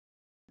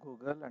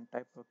Google and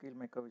type Keil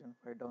Micro Vision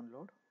 5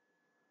 download.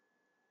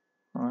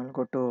 I'll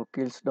go to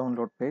Keil's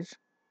download page.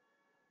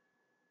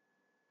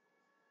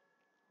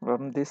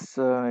 From this,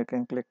 I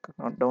can click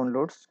on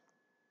downloads,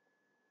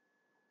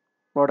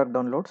 product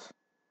downloads.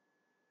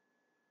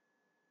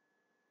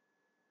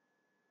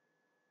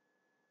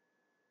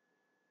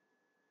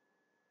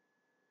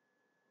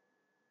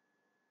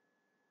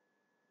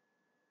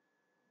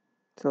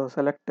 So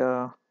select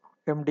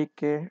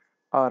MDK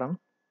ARM.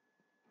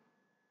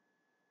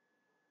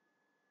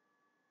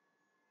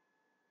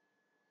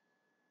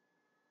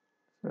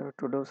 So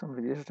to do some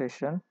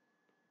registration,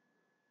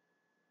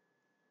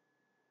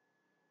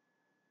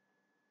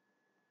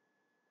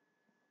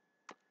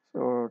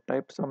 so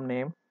type some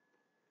name.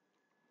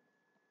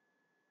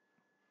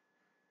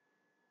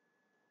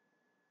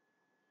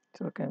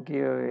 So I can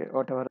give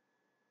whatever.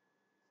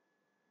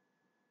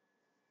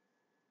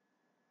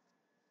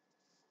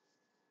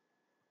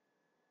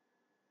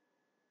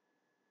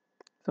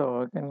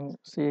 So I can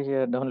see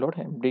here download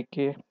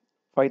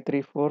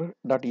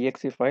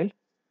mdk534.exe file.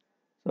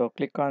 So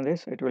click on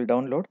this, it will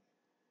download.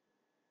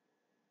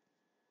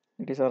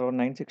 It is around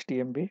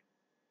 960 MB.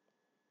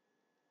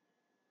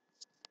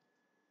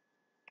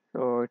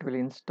 So it will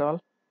install.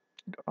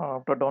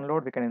 After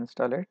download, we can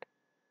install it.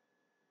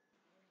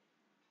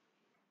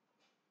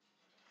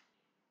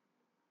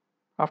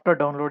 After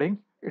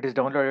downloading, it is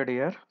downloaded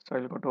here. So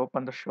I'll go to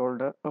open the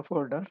folder.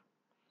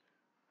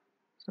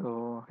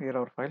 So here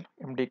our file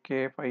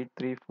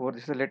mdk534.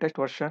 This is the latest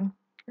version.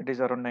 It is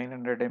around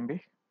 900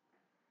 MB.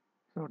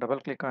 So double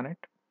click on it.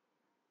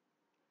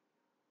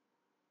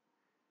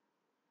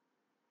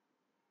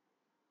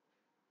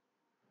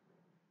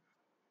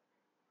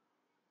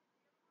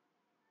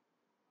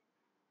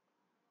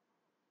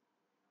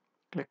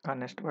 Click on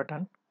next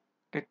button.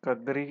 Click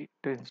agree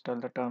to install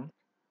the term.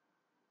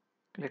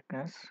 Click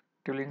next.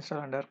 It will install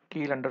under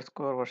Keil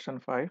underscore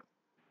version 5. If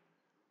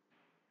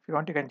you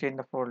want, you can change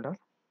the folder.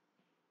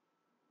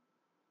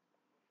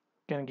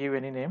 You can give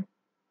any name.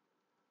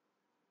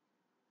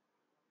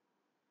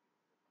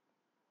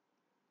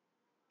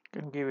 You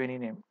can give any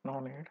name.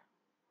 No need.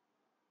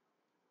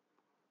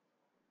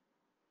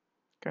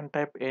 You can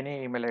type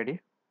any email ID.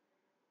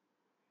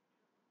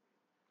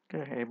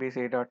 Okay,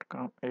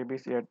 abc.com,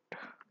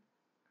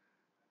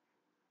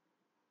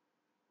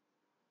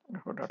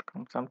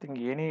 abc@yahoo.com, something,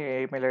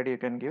 any email ID you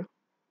can give.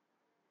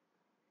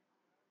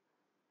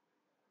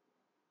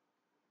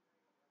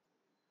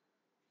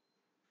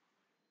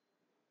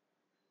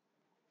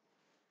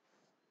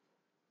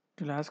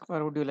 It will ask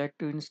for would you like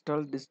to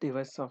install this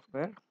device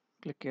software.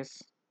 Click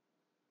yes.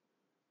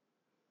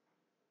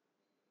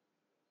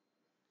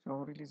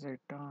 So release it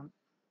on.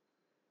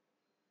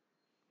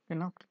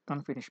 Now click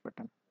on finish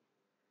button.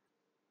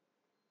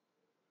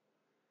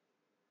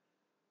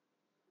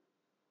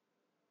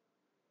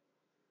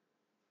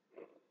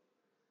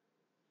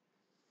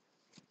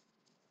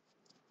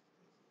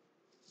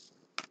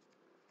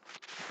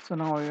 So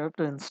now I have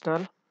to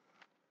install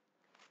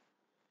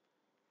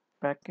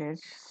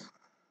package.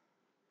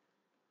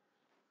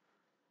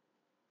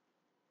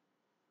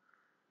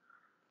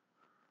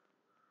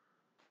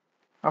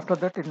 After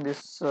that, in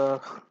this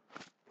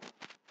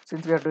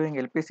since we are doing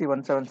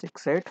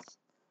LPC1768,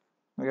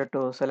 we have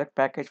to select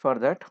package for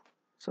that.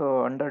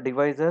 So under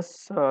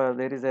devices,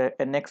 there is a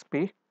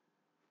NXP.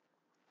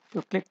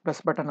 You click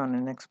plus button on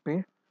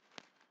NXP,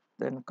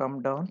 then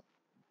come down.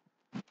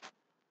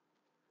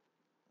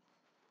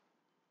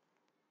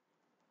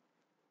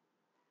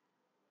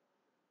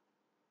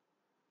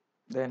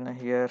 Then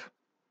here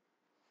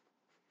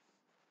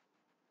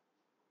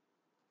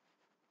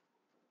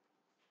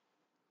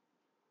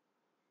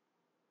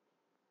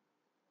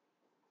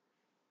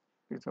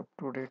is up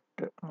to date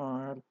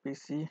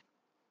LPC.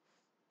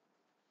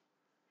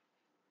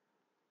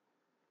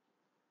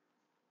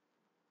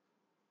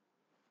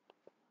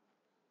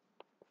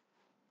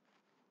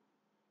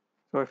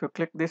 So if you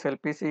click this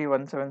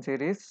LPC17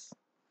 series,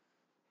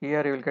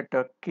 here you will get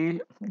a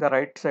Keil, the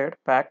right side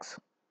packs,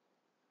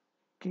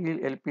 Keil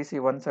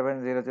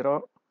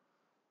LPC1700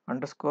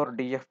 underscore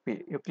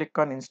DFP. You click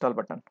on install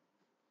button.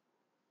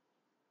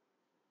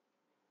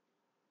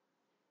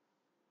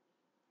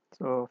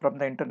 So from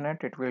the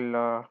internet, it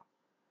will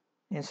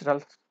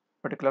install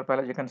particular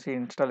file. You can see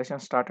installation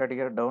started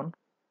here down.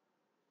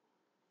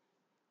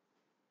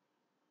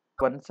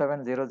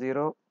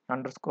 1700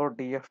 underscore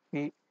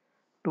DFP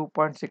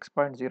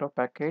 2.6.0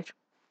 package.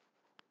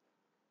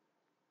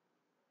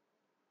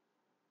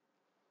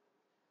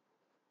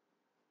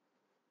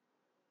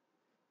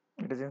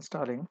 It is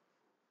installing.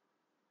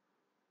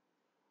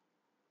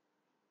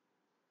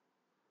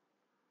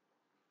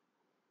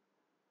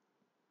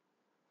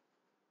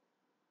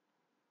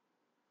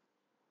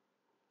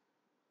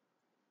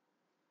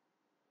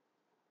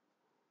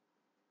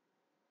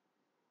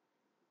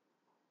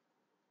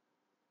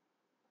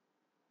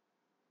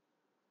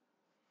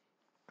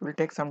 It will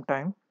take some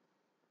time.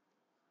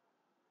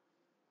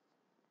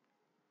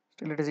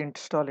 Still it is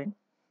installing.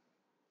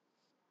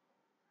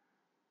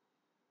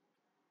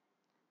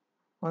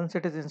 Once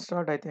it is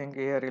installed, I think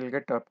here you'll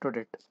get up to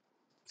date.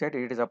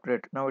 it is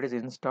updated. Now it is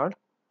installed.